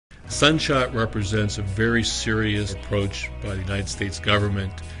Sunshot represents a very serious approach by the United States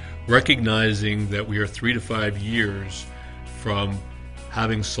government, recognizing that we are 3 to 5 years from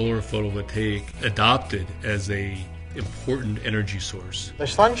having solar photovoltaic adopted as an important energy source. The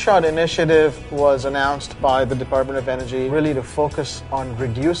Sunshot initiative was announced by the Department of Energy really to focus on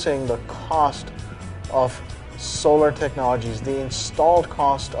reducing the cost of solar technologies, the installed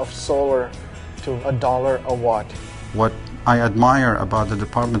cost of solar to $1 a watt. What I admire about the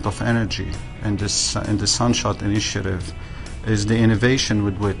Department of Energy in the Sunshot initiative is the innovation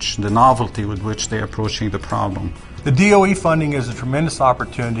with which, the novelty with which they're approaching the problem. The DOE funding is a tremendous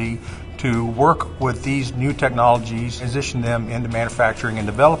opportunity to work with these new technologies, transition them into manufacturing, and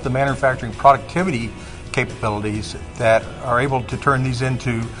develop the manufacturing productivity capabilities that are able to turn these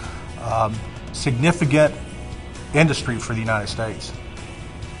into significant industry for the United States.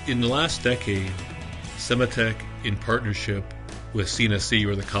 In the last decade, Sematech, in partnership with CNSC,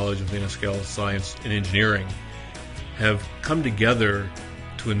 or the College of Nanoscale Science and Engineering, have come together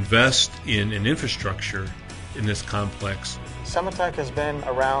to invest in an infrastructure in this complex. Sematech has been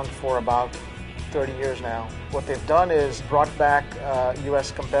around for about 30 years now. What they've done is brought back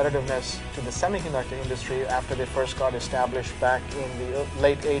U.S. competitiveness to the semiconductor industry after they first got established back in the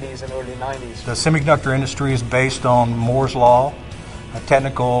late 80s and early 90s. The semiconductor industry is based on Moore's Law, a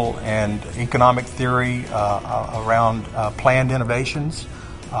technical and economic theory around planned innovations.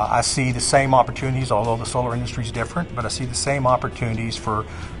 I see the same opportunities, although the solar industry is different, but I see the same opportunities for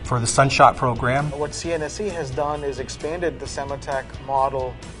the Sunshot program. What CNSC has done is expanded the Sematech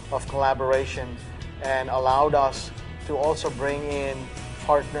model of collaboration and allowed us to also bring in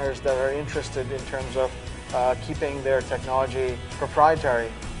partners that are interested in terms of keeping their technology proprietary.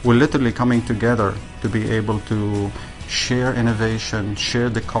 We're literally coming together to be able to share innovation, share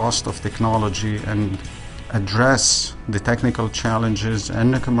the cost of technology, and address the technical challenges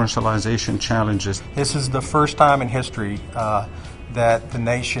and the commercialization challenges. This is the first time in history that the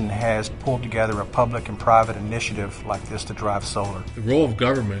nation has pulled together a public and private initiative like this to drive solar. The role of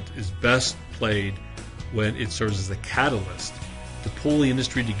government is best played when it serves as a catalyst to pull the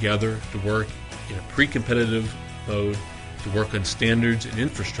industry together to work in a pre-competitive mode, to work on standards and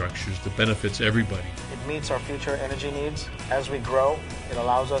infrastructures that benefits everybody. It meets our future energy needs. As we grow, it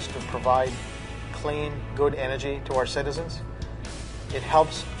allows us to provide clean, good energy to our citizens. It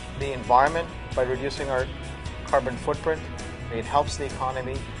helps the environment by reducing our carbon footprint. It helps the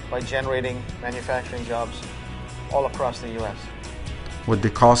economy by generating manufacturing jobs all across the U.S. With the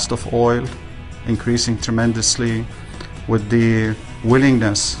cost of oil increasing tremendously, with the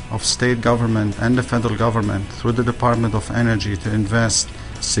willingness of state government and the federal government through the Department of Energy to invest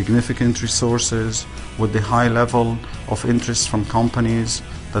significant resources, with the high level of interest from companies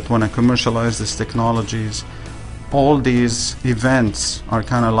that want to commercialize these technologies, all these events are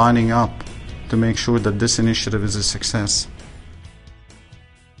kind of lining up to make sure that this initiative is a success.